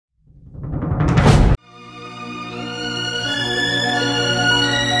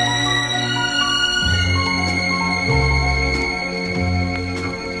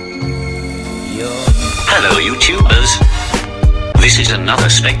another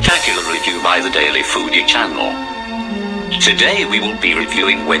spectacular review by the Daily Foodie channel. Today we will be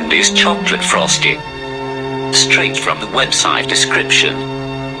reviewing Wendy's Chocolate Frosty. Straight from the website description.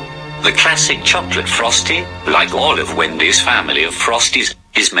 The classic Chocolate Frosty, like all of Wendy's family of Frosties,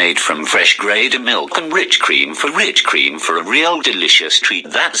 is made from fresh grade milk and rich cream for a real delicious treat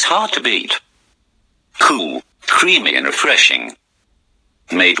that's hard to beat. Cool, creamy and refreshing.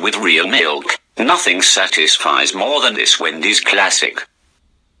 Made with real milk, nothing satisfies more than this Wendy's classic.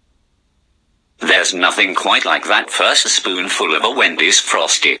 There's nothing quite like that first spoonful of a Wendy's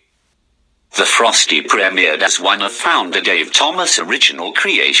Frosty. The Frosty premiered as one of founder Dave Thomas' original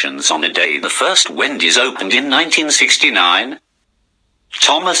creations on the day the first Wendy's opened in 1969.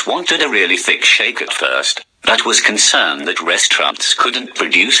 Thomas wanted a really thick shake at first, but was concerned that restaurants couldn't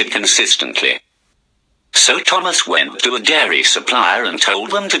produce it consistently. So Thomas went to a dairy supplier and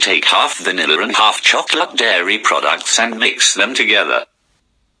told them to take half vanilla and half chocolate dairy products and mix them together.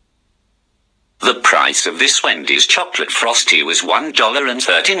 The price of this Wendy's Chocolate Frosty was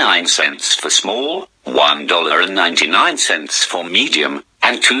 $1.39 for small, $1.99 for medium,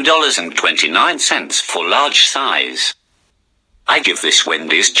 and $2.29 for large size. I give this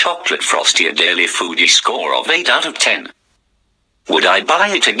Wendy's Chocolate Frosty a Daily Foodie score of 8 out of 10. Would I buy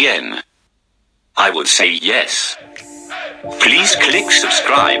it again? I would say yes. Please click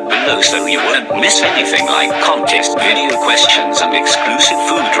subscribe below so you won't miss anything like contest video questions and exclusive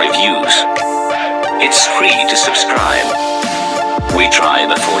food reviews. It's free to subscribe. We try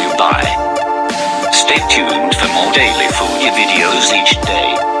before you buy. Stay tuned for more Daily Foodie videos each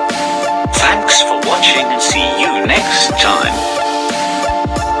day. Thanks for watching and see you next time.